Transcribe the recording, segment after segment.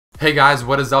Hey guys,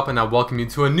 what is up, and I welcome you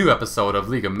to a new episode of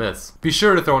League of Myths. Be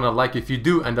sure to throw in a like if you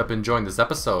do end up enjoying this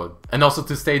episode, and also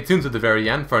to stay tuned to the very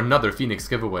end for another Phoenix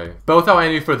giveaway. But without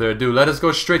any further ado, let us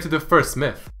go straight to the first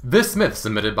myth. This myth,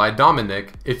 submitted by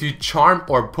Dominic: if you charm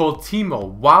or pull Teemo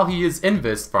while he is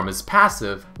invis from his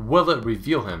passive, will it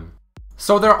reveal him?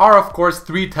 So there are of course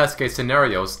three test case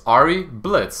scenarios: Ahri,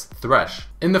 Blitz, Thresh.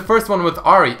 In the first one with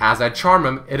Ahri, as I charm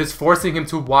him, it is forcing him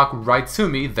to walk right to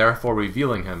me, therefore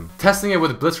revealing him. Testing it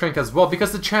with Blitzcrank as well,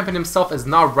 because the champion himself is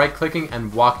not right clicking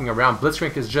and walking around,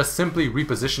 Blitzcrank is just simply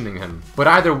repositioning him. But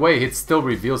either way, it still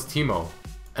reveals Teemo.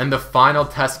 And the final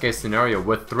test case scenario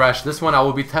with Thresh, this one I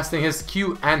will be testing his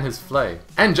Q and his Flay.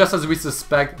 And just as we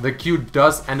suspect, the Q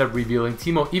does end up revealing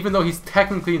Teemo even though he's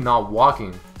technically not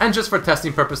walking. And just for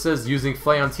testing purposes, using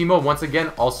Flay on Teemo, once again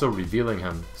also revealing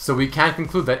him. So we can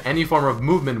conclude that any form of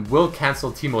movement will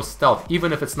cancel Teemo's stealth,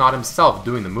 even if it's not himself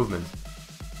doing the movement.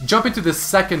 Jumping to the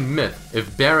second myth: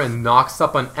 if Baron knocks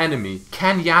up an enemy,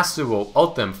 can Yasuo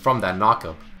ult them from that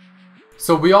knockup?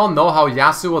 So we all know how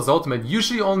Yasuo's ultimate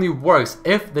usually only works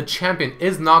if the champion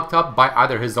is knocked up by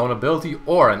either his own ability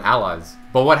or an ally's.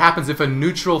 But what happens if a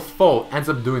neutral foe ends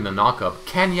up doing the knockup?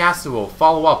 Can Yasuo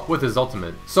follow up with his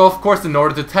ultimate? So of course, in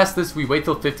order to test this, we wait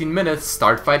till 15 minutes,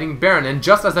 start fighting Baron, and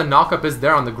just as the knockup is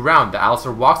there on the ground, the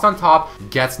Alistar walks on top,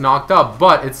 gets knocked up,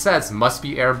 but it says must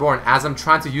be airborne as I'm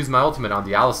trying to use my ultimate on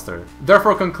the Alistar,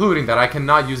 therefore concluding that I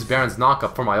cannot use Baron's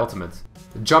knockup for my ultimate.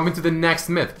 Jumping to the next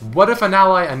myth: what if an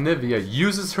ally Anivia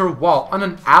uses her wall on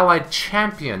an allied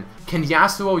champion? Can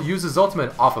Yasuo use his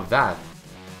ultimate off of that?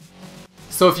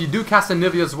 So if you do cast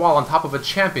Anivia's wall on top of a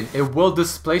champion, it will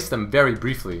displace them very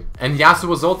briefly. And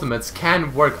Yasuo's ultimates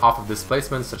can work off of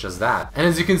displacements such as that. And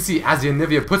as you can see, as the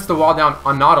Anivia puts the wall down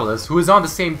on Nautilus, who is on the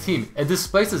same team, it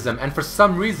displaces them, and for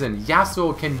some reason,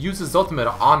 Yasuo can use his ultimate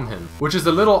on him. Which is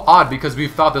a little odd because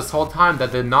we've thought this whole time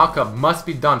that the knockup must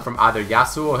be done from either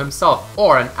Yasuo himself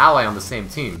or an ally on the same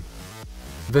team.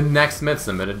 The next myth,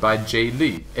 submitted by Jay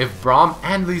Lee: if Braum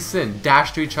and Lee Sin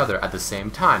dash to each other at the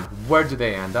same time, where do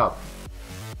they end up?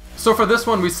 So for this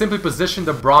one, we simply position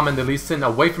the Braum and the Lee Sin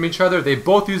away from each other. They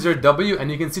both use their W, and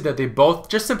you can see that they both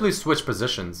just simply switch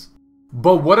positions.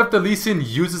 But what if the Lee Sin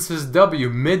uses his W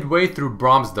midway through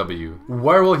Braum's W?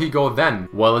 Where will he go then?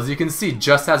 Well, as you can see,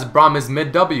 just as Braum is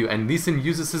mid W and Lee Sin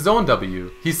uses his own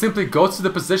W, he simply goes to the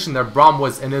position that Braum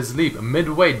was in his leap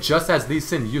midway, just as Lee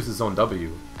Sin used his own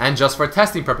W. And just for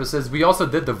testing purposes, we also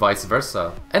did the vice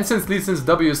versa. And since Lee Sin's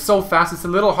W is so fast, it's a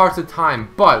little hard to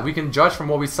time, but we can judge from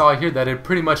what we saw here that it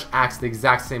pretty much acts the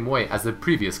exact same way as the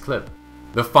previous clip.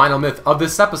 The final myth of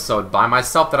this episode by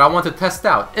myself that I want to test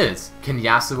out is: can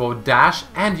Yasuo dash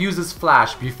and use his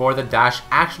flash before the dash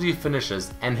actually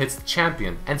finishes and hits the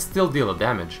champion and still deal a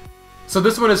damage? So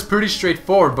this one is pretty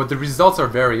straightforward, but the results are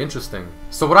very interesting.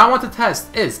 So what I want to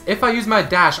test is, if I use my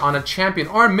dash on a champion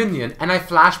or a minion and I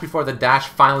flash before the dash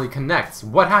finally connects,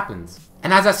 what happens?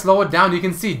 And as I slow it down, you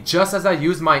can see just as I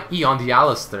used my E on the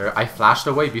Alistar, I flashed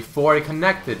away before it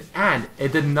connected, and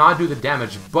it did not do the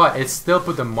damage, but it still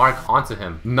put the mark onto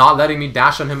him, not letting me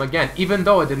dash on him again, even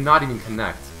though it did not even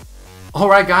connect.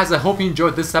 Alright guys, I hope you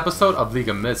enjoyed this episode of League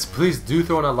of Myths. Please do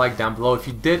throw in a like down below if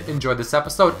you did enjoy this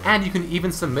episode, and you can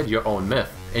even submit your own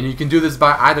myth. And you can do this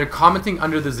by either commenting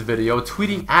under this video,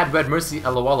 tweeting at Redmercy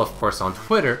LOL of course on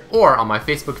Twitter, or on my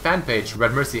Facebook fan page,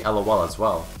 Redmercy LOL as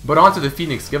well. But on to the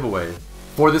Phoenix giveaway.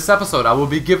 For this episode, I will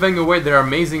be giving away their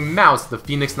amazing mouse, the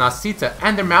Phoenix Nasita,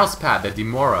 and their mousepad, the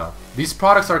Dimora. These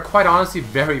products are quite honestly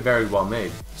very well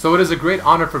made. So it is a great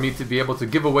honor for me to be able to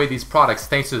give away these products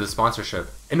thanks to the sponsorship.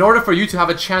 In order for you to have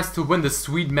a chance to win this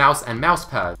sweet mouse and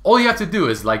mousepad, all you have to do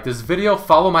is like this video,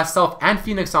 follow myself and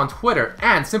Phoenix on Twitter,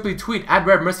 and simply tweet at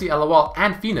RedmercyLOL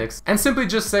and Phoenix, and simply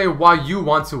just say why you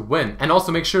want to win, and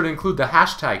also make sure to include the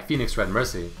hashtag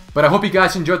PhoenixRedmercy. But I hope you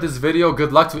guys enjoyed this video.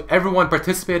 Good luck to everyone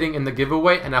participating in the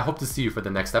giveaway, and I hope to see you for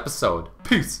the next episode.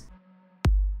 Peace!